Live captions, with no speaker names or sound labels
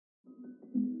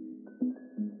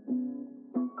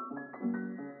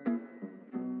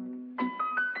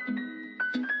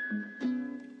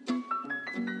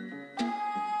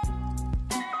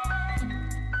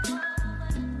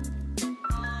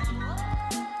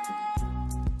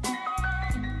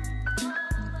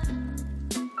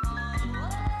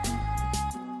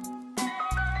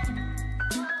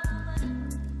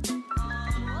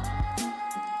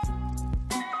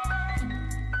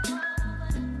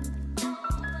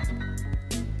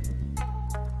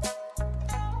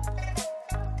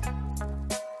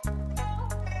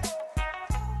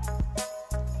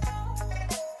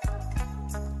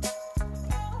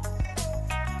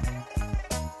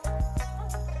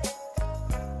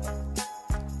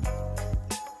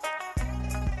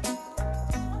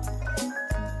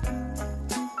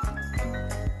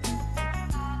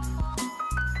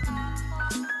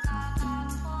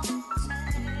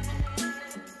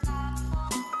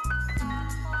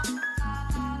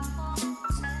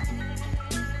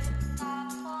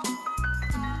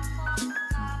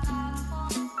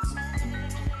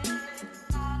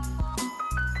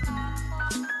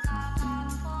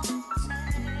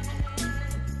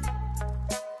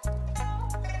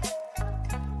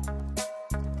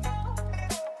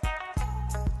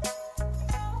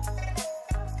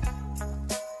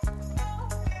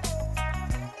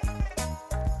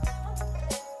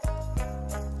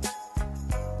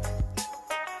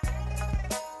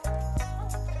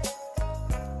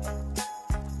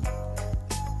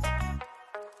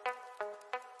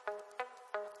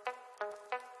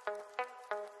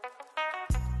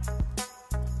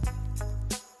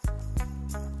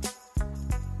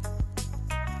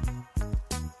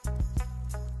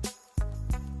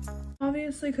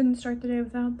obviously couldn't start the day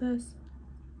without this.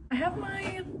 I have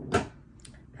my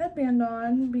headband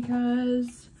on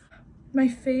because my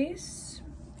face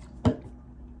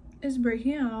is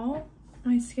breaking out.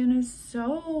 My skin is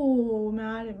so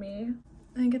mad at me.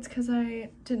 I think it's because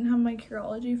I didn't have my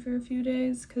Curology for a few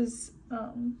days because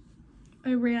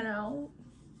I ran out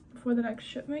before the next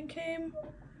shipment came.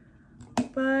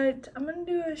 But I'm gonna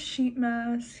do a sheet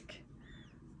mask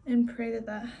and pray that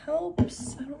that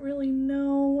helps. I don't really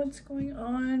know what's going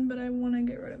on, but I want to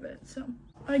get rid of it. So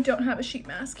I don't have a sheet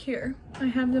mask here. I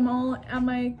have them all at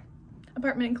my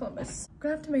apartment in Columbus. I'm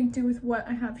gonna have to make do with what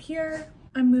I have here.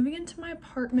 I'm moving into my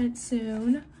apartment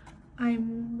soon.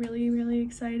 I'm really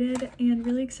excited and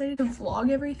really excited to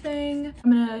vlog everything.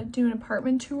 I'm gonna do an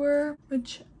apartment tour,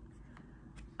 which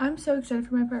I'm so excited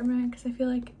for my apartment because I feel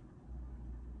like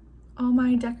all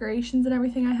my decorations and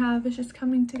everything I have is just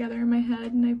coming together in my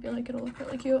head, and I feel like it'll look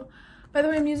really cute. By the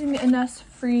way, I'm using the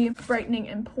Innisfree Brightening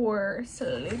and Pore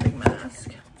Sleeping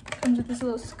Mask. Comes with this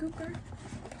little scooper.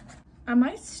 Am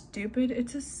I stupid?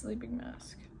 It's a sleeping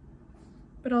mask.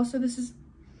 But also this is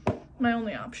my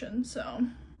only option, so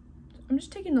I'm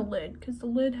just taking the lid because the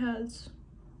lid has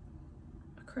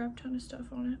a crap ton of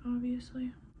stuff on it,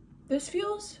 obviously. This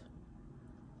feels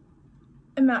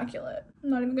immaculate.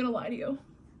 I'm not even gonna lie to you.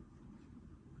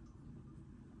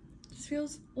 This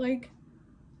feels like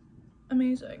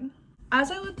amazing. As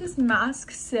I let this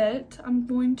mask sit, I'm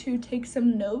going to take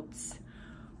some notes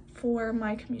for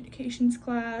my communications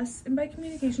class. And by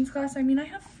communications class, I mean I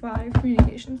have 5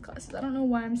 communications classes. I don't know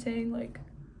why I'm saying like,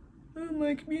 oh,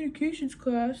 my communications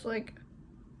class. Like,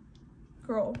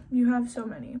 girl, you have so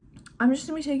many. I'm just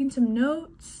gonna be taking some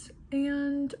notes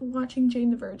and watching Jane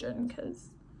the Virgin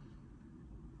because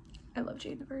I love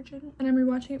Jane the Virgin. And I'm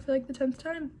rewatching it for like the 10th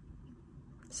time.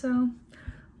 So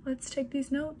let's take these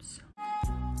notes.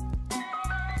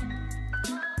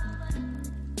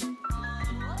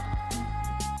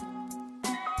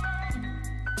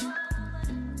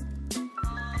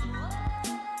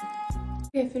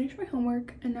 Okay, I finished my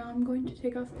homework and now I'm going to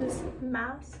take off this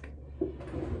mask.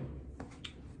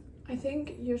 I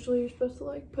think usually you're supposed to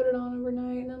like put it on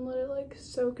overnight and then let it like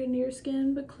soak into your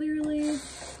skin, but clearly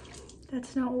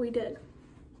that's not what we did.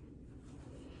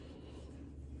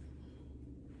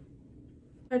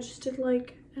 I just did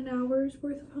like an hour's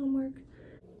worth of homework.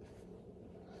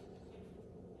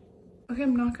 Okay,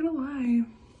 I'm not gonna lie.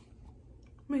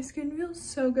 My skin feels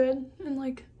so good and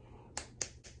like,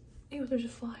 ew, there's a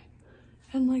fly.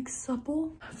 And like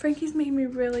supple. Frankie's made me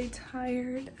really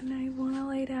tired and I wanna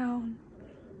lay down.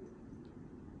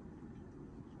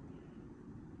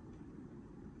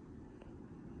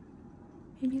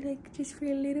 Maybe like just for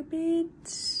a little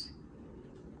bit.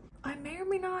 I may or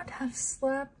may not have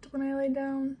slept when I laid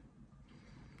down.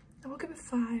 I woke up at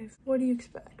 5. What do you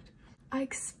expect? I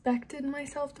expected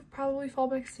myself to probably fall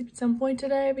back asleep at some point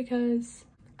today because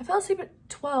I fell asleep at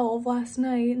 12 last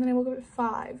night and then I woke up at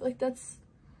 5. Like that's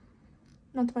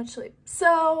not that much sleep.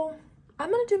 So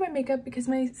I'm gonna do my makeup because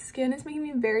my skin is making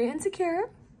me very insecure.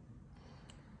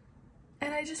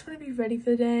 And I just wanna be ready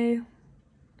for the day.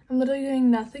 I'm literally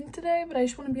doing nothing today, but I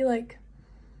just wanna be like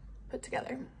put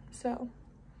together. So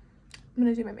I'm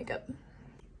gonna do my makeup.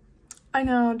 I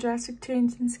know, drastic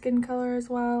change in skin color as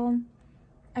well.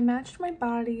 I matched my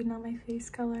body, not my face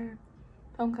color.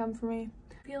 Don't come for me.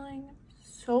 Feeling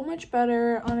so much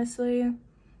better, honestly.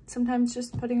 Sometimes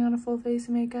just putting on a full face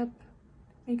of makeup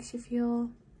makes you feel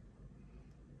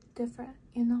different,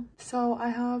 you know? So I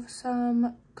have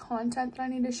some content that I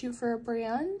need to shoot for a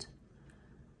brand.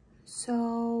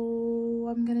 So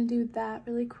I'm gonna do that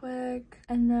really quick.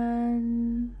 And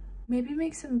then maybe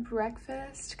make some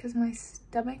breakfast because my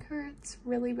stomach hurts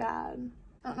really bad.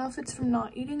 I don't know if it's from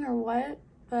not eating or what,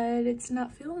 but it's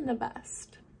not feeling the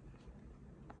best.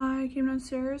 I came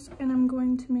downstairs and I'm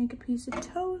going to make a piece of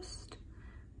toast.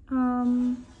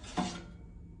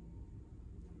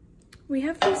 We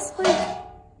have this like,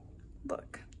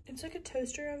 look, it's like a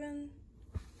toaster oven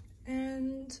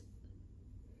and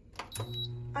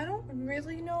I don't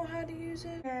really know how to use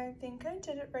it. I think I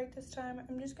did it right this time.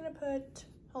 I'm just gonna put,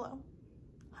 hello,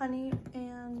 honey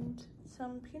and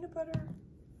some peanut butter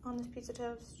on this piece of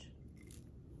toast.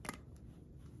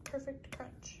 Perfect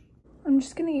crunch. I'm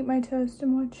just gonna eat my toast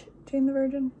and watch Jane the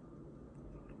Virgin.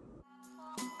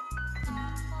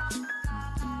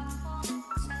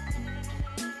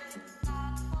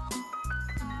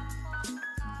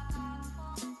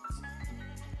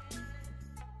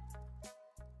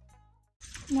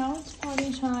 Now it's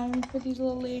potty time for these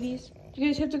little ladies. Do you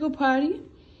guys have to go potty? Do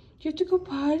you have to go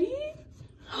potty?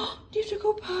 Do you have to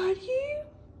go potty?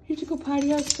 You have to go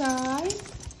potty outside?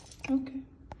 Okay.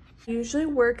 I usually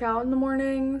work out in the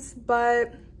mornings,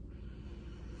 but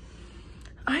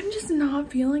I'm just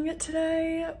not feeling it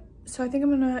today. So I think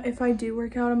if I do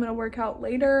work out, I'm gonna work out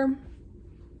later.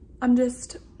 I'm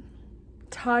just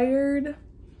tired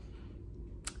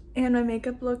and my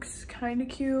makeup looks kind of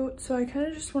cute. So I kind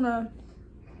of just wanna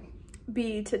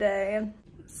be today.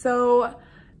 So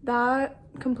that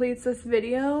completes this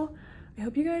video. I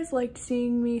hope you guys liked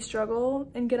seeing me struggle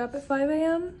and get up at 5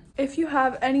 a.m. If you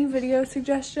have any video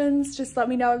suggestions, just let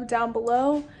me know down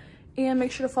below, and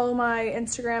make sure to follow my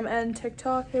Instagram and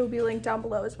TikTok. They will be linked down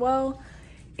below as well.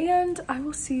 And I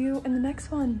will see you in the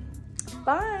next one.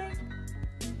 Bye.